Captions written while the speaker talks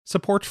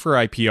Support for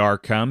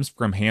IPR comes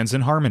from Hands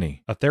in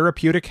Harmony, a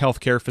therapeutic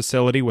healthcare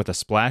facility with a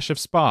splash of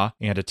spa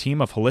and a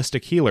team of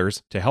holistic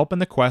healers to help in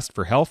the quest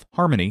for health,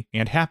 harmony,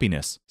 and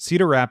happiness.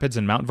 Cedar Rapids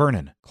and Mount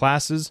Vernon.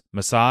 Classes,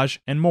 massage,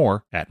 and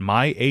more at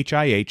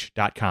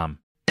myhih.com.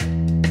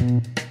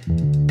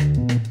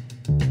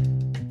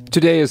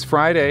 Today is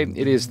Friday.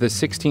 It is the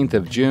 16th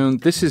of June.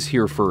 This is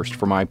Here First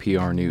from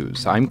IPR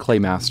News. I'm Clay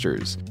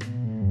Masters.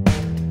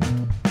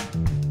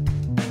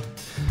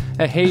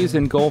 A haze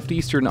engulfed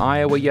eastern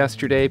Iowa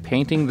yesterday,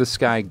 painting the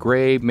sky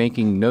gray,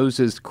 making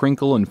noses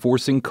crinkle and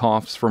forcing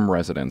coughs from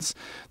residents.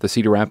 The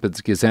Cedar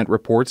Rapids Gazette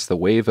reports the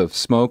wave of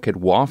smoke had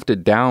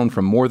wafted down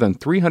from more than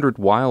 300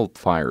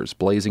 wildfires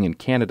blazing in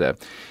Canada.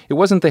 It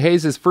wasn't the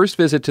haze's first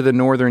visit to the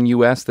northern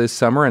U.S. this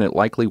summer, and it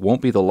likely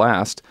won't be the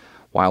last.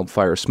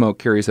 Wildfire smoke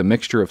carries a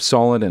mixture of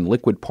solid and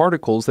liquid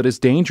particles that is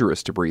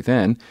dangerous to breathe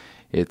in.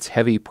 Its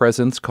heavy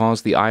presence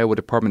caused the Iowa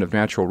Department of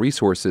Natural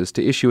Resources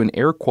to issue an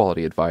air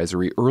quality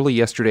advisory early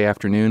yesterday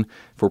afternoon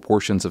for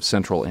portions of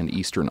central and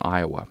eastern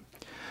Iowa.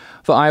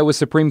 The Iowa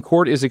Supreme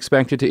Court is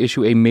expected to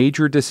issue a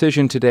major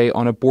decision today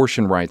on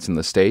abortion rights in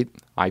the state.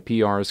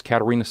 IPR's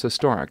Katerina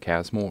Sestorek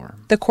has more.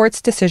 The court's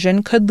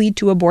decision could lead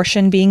to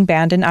abortion being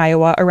banned in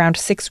Iowa around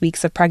 6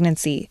 weeks of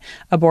pregnancy.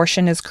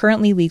 Abortion is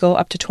currently legal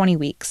up to 20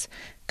 weeks.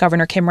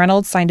 Governor Kim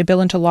Reynolds signed a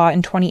bill into law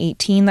in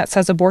 2018 that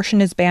says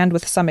abortion is banned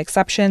with some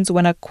exceptions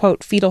when a,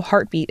 quote, fetal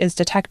heartbeat is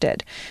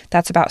detected.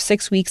 That's about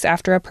 6 weeks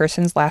after a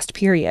person's last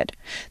period.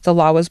 The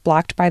law was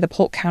blocked by the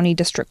Polk County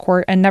District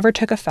Court and never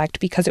took effect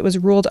because it was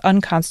ruled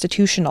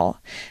unconstitutional.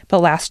 But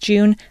last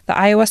June, the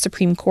Iowa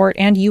Supreme Court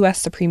and U.S.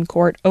 Supreme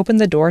Court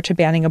opened the door to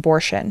banning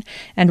abortion,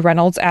 and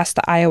Reynolds asked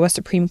the Iowa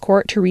Supreme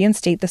Court to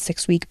reinstate the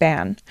 6-week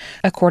ban.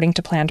 According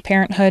to Planned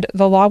Parenthood,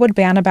 the law would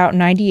ban about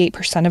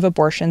 98% of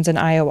abortions in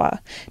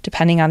Iowa.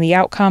 Depending on the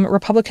outcome,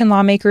 Republican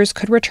lawmakers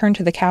could return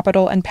to the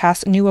Capitol and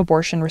pass new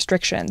abortion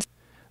restrictions.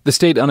 The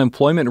state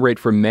unemployment rate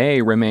for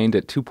May remained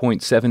at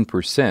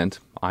 2.7%.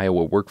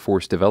 Iowa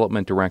Workforce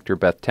Development Director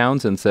Beth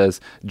Townsend says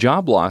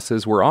job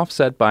losses were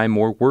offset by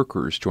more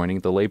workers joining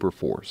the labor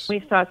force.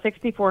 We saw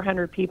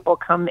 6,400 people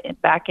come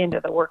back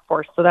into the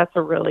workforce, so that's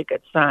a really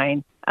good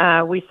sign.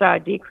 We saw a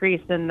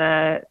decrease in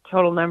the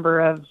total number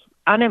of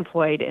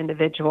unemployed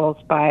individuals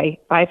by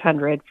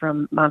 500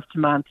 from month to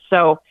month.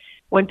 So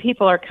when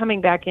people are coming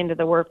back into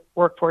the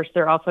workforce,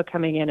 they're also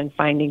coming in and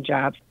finding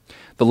jobs.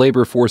 The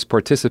labor force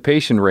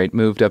participation rate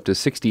moved up to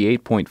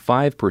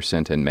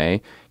 68.5% in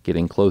May,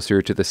 getting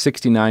closer to the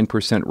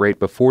 69% rate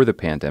before the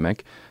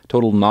pandemic.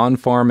 Total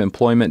non-farm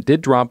employment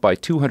did drop by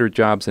 200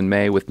 jobs in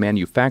May, with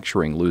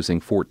manufacturing losing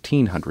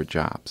 1,400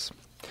 jobs.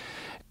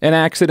 An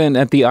accident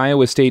at the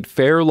Iowa State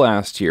Fair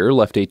last year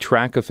left a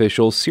track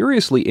official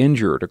seriously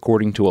injured,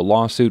 according to a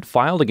lawsuit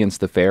filed against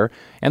the fair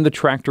and the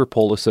Tractor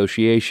Pull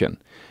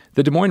Association.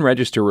 The Des Moines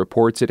Register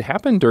reports it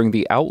happened during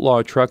the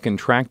outlaw truck and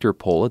tractor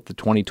pull at the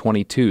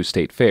 2022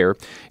 State Fair.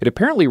 It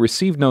apparently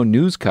received no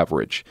news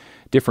coverage.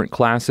 Different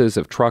classes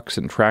of trucks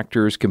and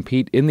tractors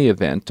compete in the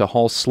event to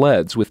haul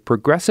sleds with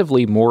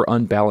progressively more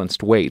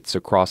unbalanced weights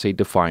across a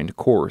defined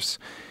course.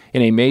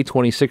 In a May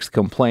 26th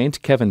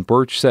complaint, Kevin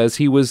Birch says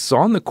he was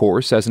on the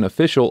course as an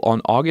official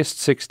on August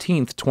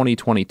 16,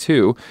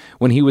 2022,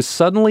 when he was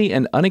suddenly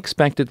and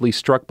unexpectedly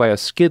struck by a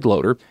skid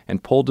loader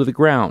and pulled to the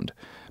ground.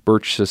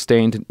 Birch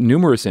sustained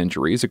numerous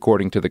injuries,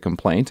 according to the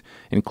complaint,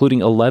 including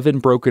 11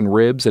 broken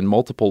ribs and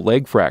multiple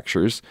leg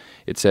fractures.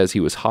 It says he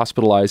was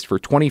hospitalized for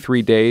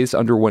 23 days,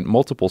 underwent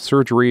multiple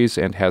surgeries,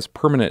 and has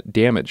permanent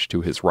damage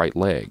to his right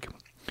leg.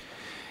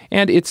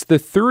 And it's the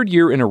third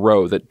year in a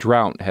row that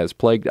drought has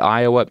plagued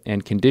Iowa,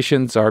 and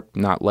conditions are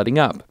not letting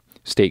up.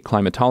 State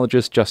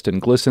climatologist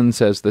Justin Glisson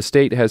says the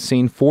state has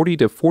seen 40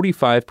 to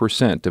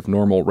 45% of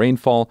normal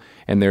rainfall,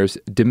 and there's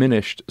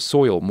diminished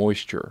soil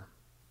moisture.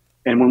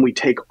 And when we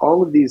take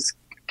all of these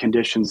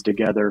conditions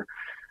together,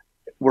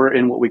 we're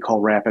in what we call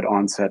rapid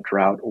onset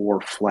drought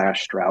or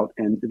flash drought.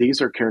 And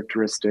these are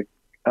characteristic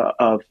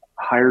of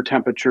higher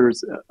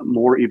temperatures,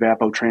 more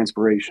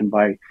evapotranspiration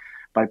by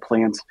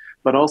plants,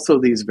 but also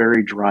these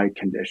very dry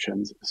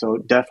conditions. So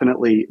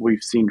definitely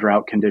we've seen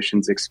drought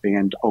conditions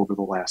expand over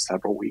the last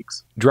several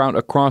weeks. Drought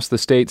across the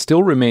state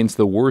still remains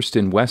the worst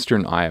in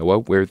western Iowa,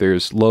 where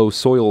there's low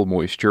soil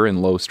moisture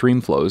and low stream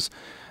flows.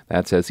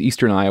 That says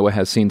eastern Iowa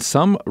has seen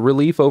some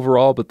relief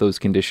overall, but those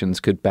conditions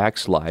could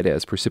backslide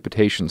as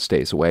precipitation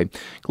stays away.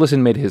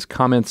 Glisson made his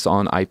comments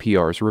on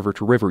IPR's River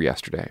to River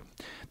yesterday.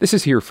 This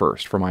is Here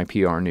First from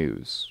IPR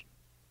News.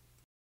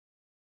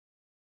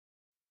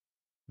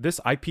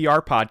 This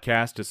IPR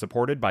podcast is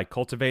supported by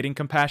Cultivating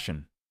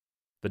Compassion,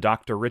 the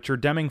Dr.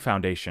 Richard Deming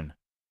Foundation,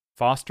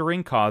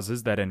 fostering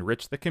causes that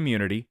enrich the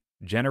community,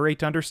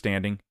 generate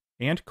understanding,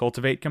 and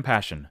cultivate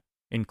compassion,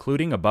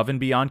 including above and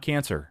beyond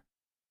cancer.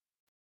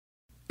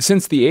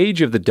 Since the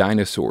age of the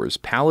dinosaurs,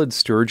 pallid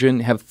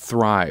sturgeon have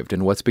thrived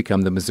in what's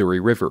become the Missouri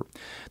River.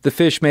 The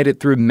fish made it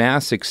through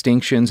mass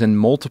extinctions and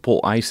multiple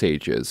ice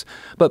ages,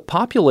 but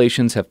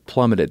populations have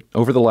plummeted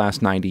over the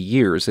last 90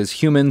 years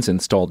as humans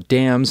installed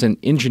dams and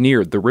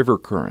engineered the river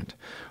current.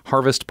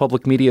 Harvest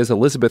Public Media's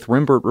Elizabeth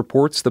Rimbert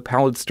reports the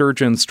pallid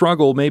sturgeon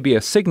struggle may be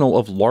a signal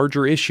of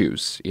larger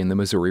issues in the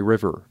Missouri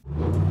River.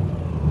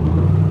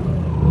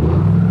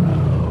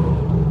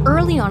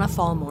 Early on a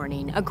fall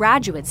morning, a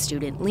graduate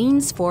student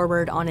leans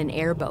forward on an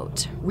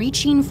airboat,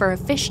 reaching for a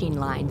fishing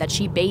line that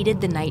she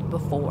baited the night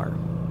before.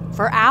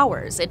 For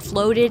hours, it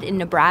floated in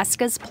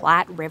Nebraska's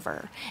Platte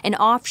River, an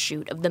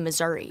offshoot of the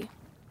Missouri.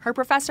 Her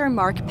professor,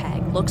 Mark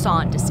Pegg, looks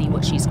on to see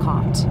what she's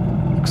caught.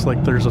 Looks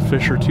like there's a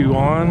fish or two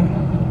on.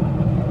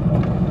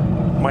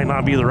 Might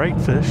not be the right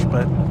fish,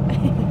 but...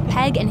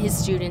 Pegg and his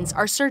students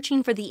are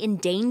searching for the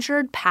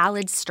endangered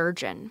pallid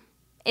sturgeon.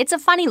 It's a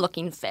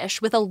funny-looking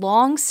fish with a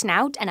long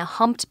snout and a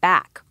humped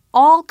back,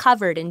 all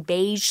covered in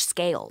beige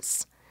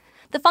scales.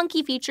 The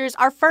funky features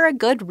are for a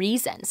good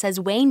reason, says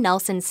Wayne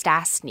Nelson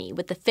Stastny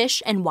with the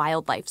Fish and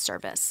Wildlife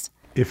Service.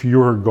 If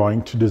you are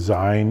going to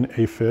design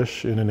a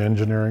fish in an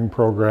engineering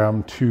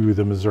program to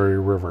the Missouri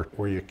River,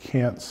 where you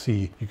can't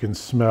see, you can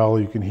smell,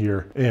 you can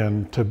hear,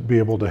 and to be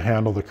able to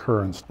handle the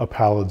currents, a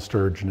pallid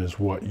sturgeon is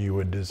what you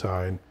would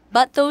design.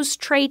 But those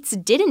traits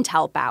didn't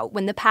help out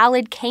when the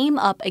pallid came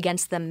up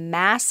against the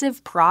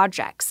massive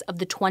projects of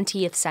the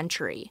 20th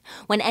century,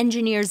 when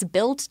engineers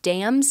built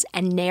dams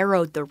and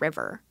narrowed the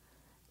river.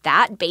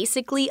 That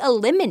basically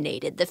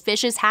eliminated the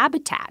fish's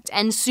habitat,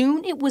 and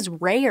soon it was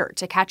rare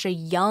to catch a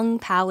young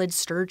pallid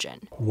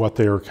sturgeon. What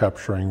they were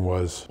capturing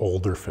was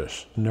older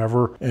fish,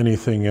 never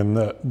anything in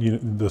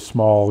the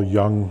small,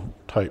 young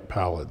type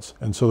pallids.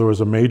 And so there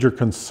was a major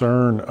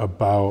concern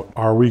about,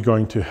 are we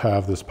going to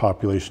have this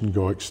population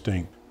go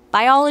extinct?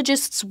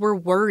 Biologists were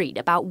worried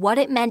about what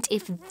it meant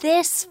if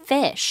this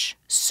fish,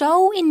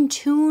 so in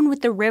tune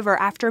with the river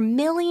after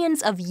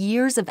millions of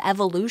years of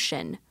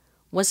evolution,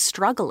 was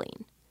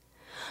struggling.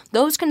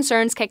 Those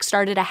concerns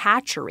kick-started a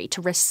hatchery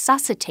to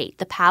resuscitate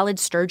the pallid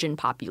sturgeon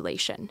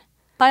population.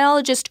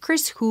 Biologist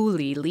Chris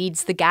Hooley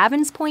leads the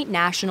Gavins Point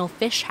National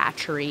Fish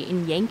Hatchery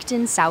in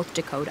Yankton, South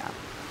Dakota.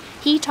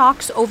 He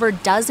talks over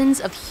dozens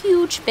of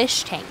huge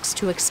fish tanks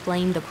to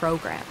explain the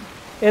program.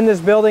 In this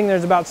building,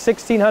 there's about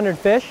 1,600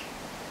 fish.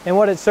 And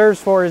what it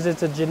serves for is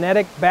it's a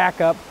genetic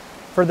backup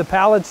for the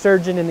pallid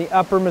sturgeon in the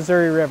upper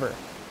Missouri River.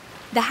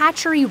 The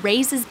hatchery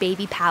raises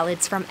baby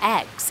pallids from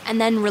eggs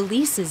and then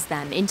releases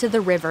them into the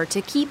river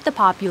to keep the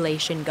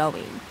population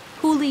going.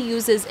 Hooley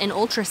uses an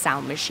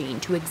ultrasound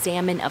machine to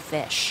examine a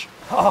fish.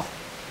 Oh,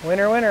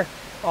 winner, winner.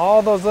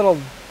 All those little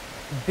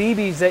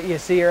BBs that you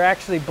see are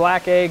actually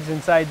black eggs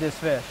inside this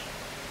fish.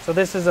 So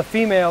this is a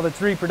female that's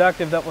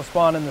reproductive that will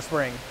spawn in the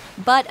spring.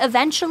 But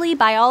eventually,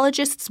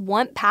 biologists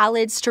want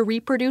pallids to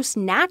reproduce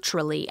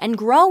naturally and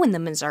grow in the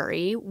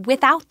Missouri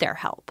without their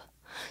help.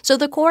 So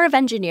the Corps of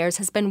Engineers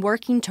has been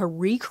working to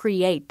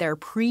recreate their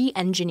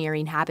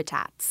pre-engineering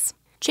habitats.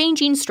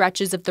 Changing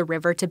stretches of the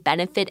river to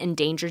benefit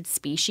endangered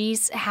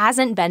species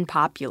hasn't been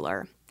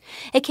popular.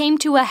 It came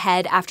to a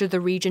head after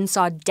the region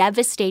saw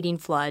devastating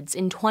floods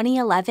in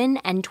 2011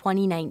 and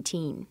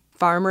 2019.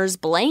 Farmers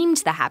blamed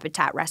the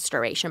habitat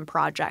restoration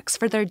projects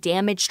for their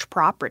damaged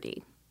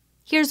property.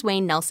 Here's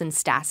Wayne Nelson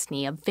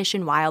Stastny of Fish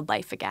and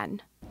Wildlife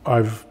again.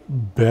 I've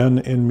been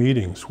in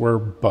meetings where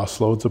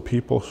busloads of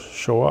people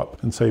show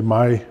up and say,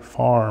 my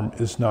farm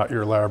is not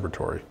your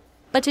laboratory.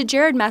 But to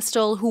Jared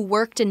Mestel, who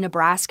worked in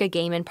Nebraska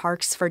game and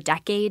parks for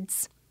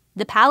decades,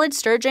 the pallid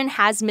sturgeon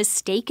has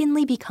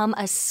mistakenly become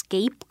a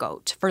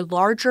scapegoat for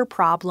larger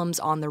problems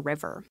on the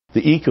river.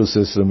 The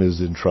ecosystem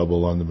is in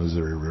trouble on the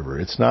Missouri River.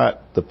 It's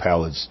not the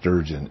pallid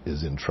sturgeon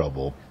is in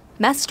trouble.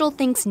 Mestel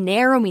thinks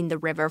narrowing the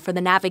river for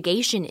the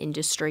navigation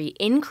industry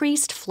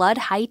increased flood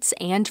heights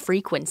and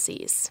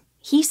frequencies.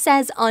 He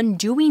says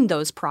undoing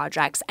those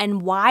projects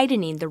and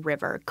widening the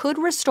river could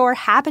restore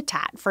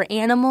habitat for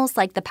animals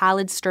like the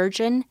pallid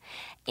sturgeon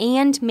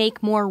and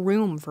make more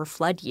room for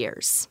flood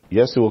years.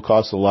 Yes, it will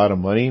cost a lot of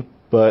money,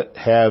 but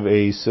have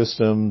a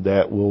system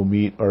that will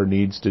meet our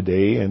needs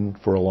today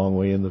and for a long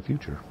way in the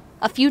future.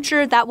 A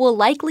future that will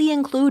likely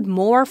include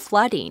more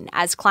flooding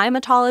as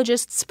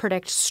climatologists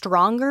predict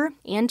stronger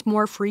and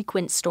more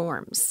frequent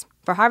storms.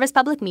 For Harvest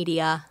Public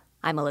Media,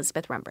 I'm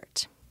Elizabeth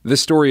Rimbert. This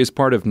story is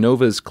part of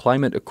NOVA's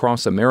Climate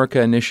Across America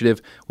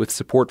initiative with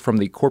support from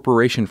the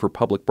Corporation for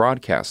Public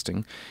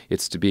Broadcasting.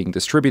 It's being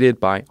distributed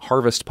by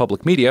Harvest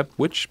Public Media,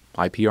 which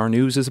IPR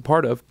News is a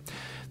part of.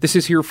 This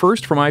is Here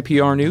First from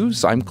IPR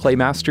News. I'm Clay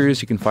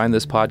Masters. You can find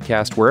this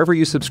podcast wherever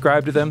you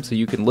subscribe to them so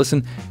you can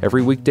listen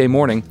every weekday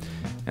morning.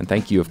 And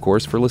thank you, of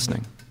course, for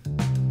listening.